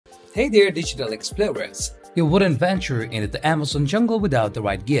Hey there, digital explorers! You wouldn't venture into the Amazon jungle without the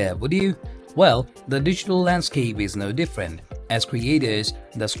right gear, would you? Well, the digital landscape is no different. As creators,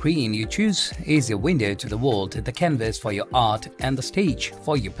 the screen you choose is your window to the world, the canvas for your art, and the stage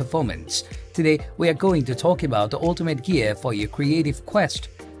for your performance. Today, we are going to talk about the ultimate gear for your creative quest,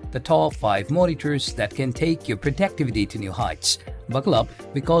 the top 5 monitors that can take your productivity to new heights. Buckle up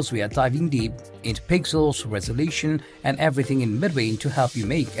because we are diving deep into pixels, resolution, and everything in between to help you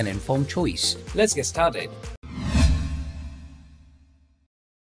make an informed choice. Let's get started.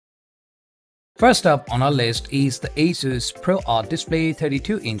 First up on our list is the Asus ProArt Display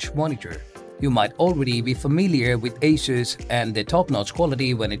 32-inch monitor. You might already be familiar with Asus and their top-notch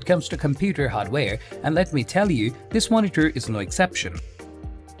quality when it comes to computer hardware, and let me tell you, this monitor is no exception.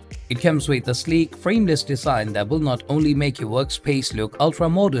 It comes with a sleek, frameless design that will not only make your workspace look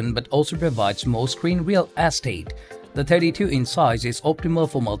ultra-modern but also provides more screen real estate. The 32-inch size is optimal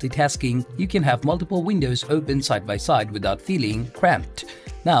for multitasking. You can have multiple windows open side by side without feeling cramped.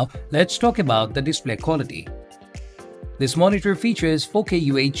 Now, let's talk about the display quality. This monitor features 4K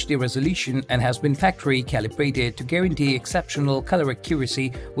UHD resolution and has been factory calibrated to guarantee exceptional color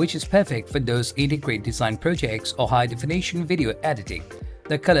accuracy, which is perfect for those integrated design projects or high-definition video editing.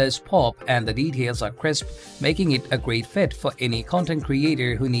 The colors pop and the details are crisp, making it a great fit for any content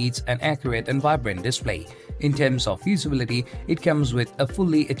creator who needs an accurate and vibrant display. In terms of usability, it comes with a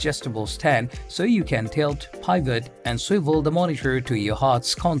fully adjustable stand so you can tilt, pivot, and swivel the monitor to your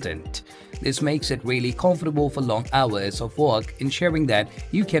heart's content. This makes it really comfortable for long hours of work, ensuring that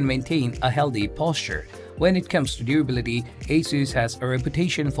you can maintain a healthy posture. When it comes to durability, Asus has a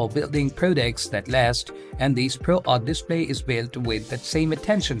reputation for building products that last, and this ProArt display is built with that same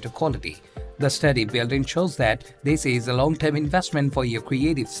attention to quality. The study built-in shows that this is a long-term investment for your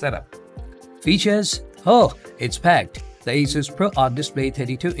creative setup. Features? Oh, it's packed! The Asus ProArt Display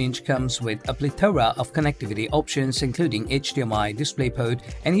 32-inch comes with a plethora of connectivity options including HDMI, DisplayPort,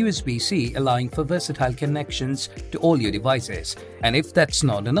 and USB-C, allowing for versatile connections to all your devices. And if that's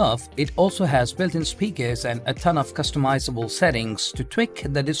not enough, it also has built-in speakers and a ton of customizable settings to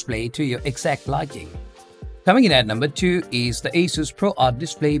tweak the display to your exact liking. Coming in at number 2 is the Asus ProArt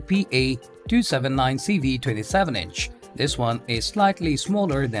Display PA279CV 27-inch. This one is slightly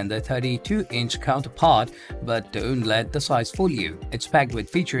smaller than the 32-inch counterpart, but don't let the size fool you. It's packed with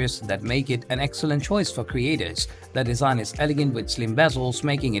features that make it an excellent choice for creators. The design is elegant with slim bezels,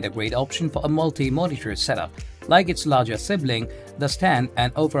 making it a great option for a multi-monitor setup. Like its larger sibling, the stand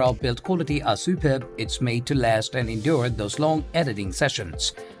and overall build quality are superb. It's made to last and endure those long editing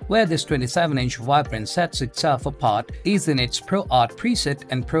sessions. Where this 27-inch vibrant sets itself apart is in its ProArt preset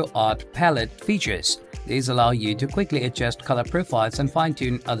and ProArt palette features. These allow you to quickly adjust color profiles and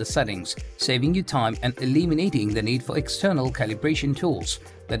fine-tune other settings, saving you time and eliminating the need for external calibration tools.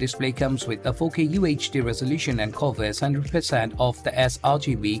 The display comes with a 4K UHD resolution and covers 100% of the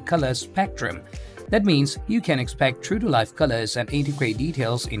sRGB color spectrum. That means you can expect true-to-life colors and integrate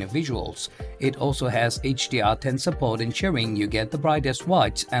details in your visuals. It also has HDR10 support, ensuring you get the brightest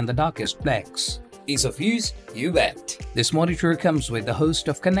whites and the darkest blacks. Ease of use? You bet! This monitor comes with a host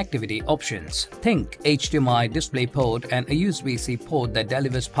of connectivity options. Think HDMI DisplayPort and a USB-C port that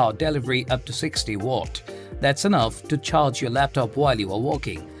delivers power delivery up to 60 watt. That's enough to charge your laptop while you are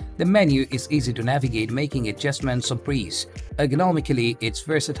walking. The menu is easy to navigate, making adjustments a breeze. Ergonomically, it's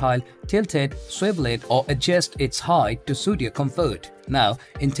versatile. Tilt it, swivel it, or adjust its height to suit your comfort. Now,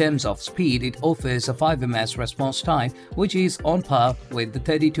 in terms of speed, it offers a 5 ms response time, which is on par with the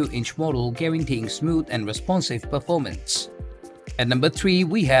 32-inch model, guaranteeing smooth and responsive performance. At number 3,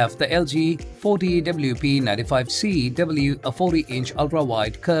 we have the LG 40WP95CW, a 40-inch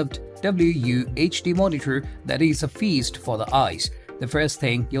ultra-wide curved WUHD monitor that is a feast for the eyes. The first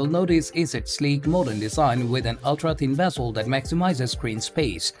thing you'll notice is its sleek, modern design with an ultra-thin bezel that maximizes screen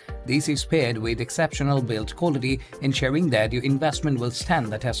space. This is paired with exceptional build quality, ensuring that your investment will stand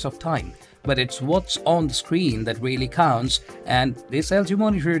the test of time. But it's what's on the screen that really counts, and this LG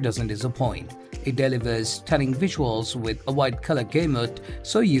monitor doesn't disappoint. It delivers stunning visuals with a wide color gamut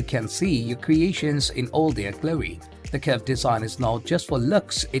so you can see your creations in all their glory. The curved design is not just for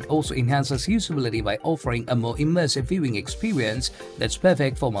looks, it also enhances usability by offering a more immersive viewing experience that's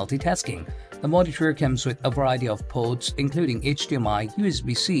perfect for multitasking. The monitor comes with a variety of ports including HDMI,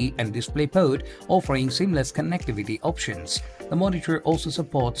 USB-C, and DisplayPort, offering seamless connectivity options. The monitor also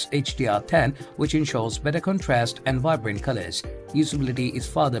supports HDR10, which ensures better contrast and vibrant colors. Usability is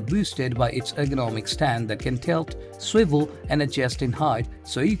further boosted by its ergonomic stand that can tilt, swivel, and adjust in height,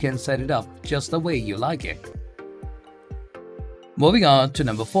 so you can set it up just the way you like it. Moving on to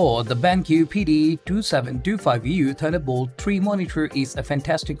number 4, the BenQ PD2725U Thunderbolt 3 monitor is a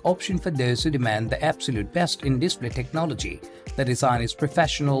fantastic option for those who demand the absolute best in display technology. The design is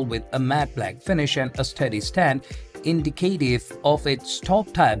professional with a matte black finish and a sturdy stand, indicative of its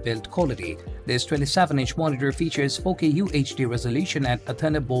top-tier build quality. This 27-inch monitor features 4K UHD resolution and a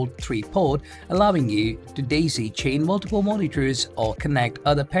Thunderbolt 3 port, allowing you to daisy-chain multiple monitors or connect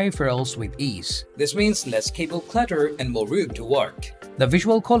other peripherals with ease. This means less cable clutter and more room to work. The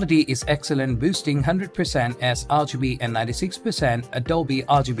visual quality is excellent, boosting 100% sRGB and 96% Adobe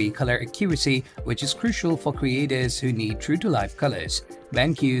RGB color accuracy, which is crucial for creators who need true-to-life colors.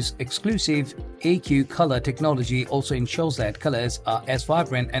 BenQ's exclusive AQ color technology also ensures that colors are as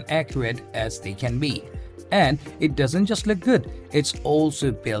vibrant and accurate as they can be. And it doesn't just look good, it's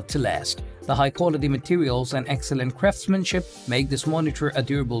also built to last. The high-quality materials and excellent craftsmanship make this monitor a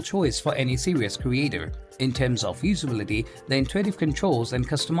durable choice for any serious creator. In terms of usability, the intuitive controls and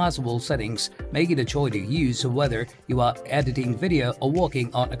customizable settings make it a joy to use whether you are editing video or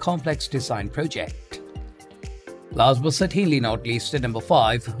working on a complex design project. Last but certainly not least, at number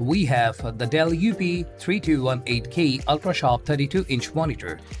 5, we have the Dell UP3218K Ultra-Sharp 32-inch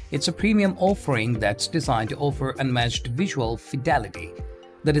monitor. It's a premium offering that's designed to offer unmatched visual fidelity.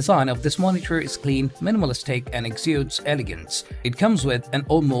 The design of this monitor is clean, minimalistic, and exudes elegance. It comes with an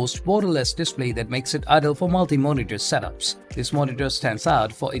almost borderless display that makes it ideal for multi-monitor setups. This monitor stands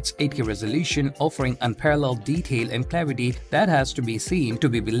out for its 8K resolution, offering unparalleled detail and clarity that has to be seen to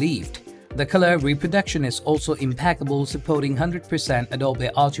be believed. The color reproduction is also impeccable, supporting 100% Adobe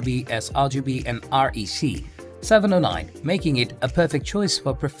RGB, sRGB, and REC 709, making it a perfect choice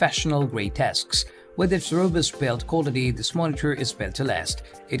for professional-grade tasks. With its robust build quality, this monitor is built to last.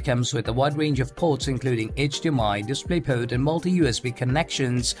 It comes with a wide range of ports including HDMI, DisplayPort, and multi-USB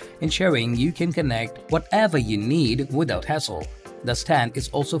connections, ensuring you can connect whatever you need without hassle. The stand is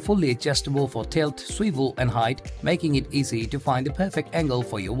also fully adjustable for tilt, swivel, and height, making it easy to find the perfect angle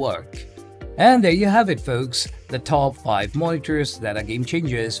for your work. And there you have it, folks, the top 5 monitors that are game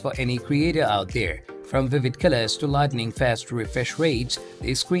changers for any creator out there. From vivid colors to lightning-fast refresh rates,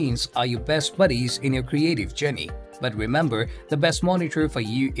 these screens are your best buddies in your creative journey. But remember, the best monitor for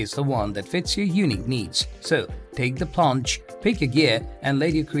you is the one that fits your unique needs. So, take the plunge, pick a gear, and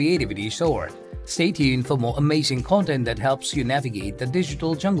let your creativity soar. Stay tuned for more amazing content that helps you navigate the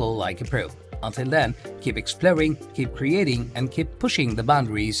digital jungle like a pro. Until then, keep exploring, keep creating, and keep pushing the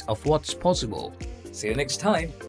boundaries of what's possible. See you next time.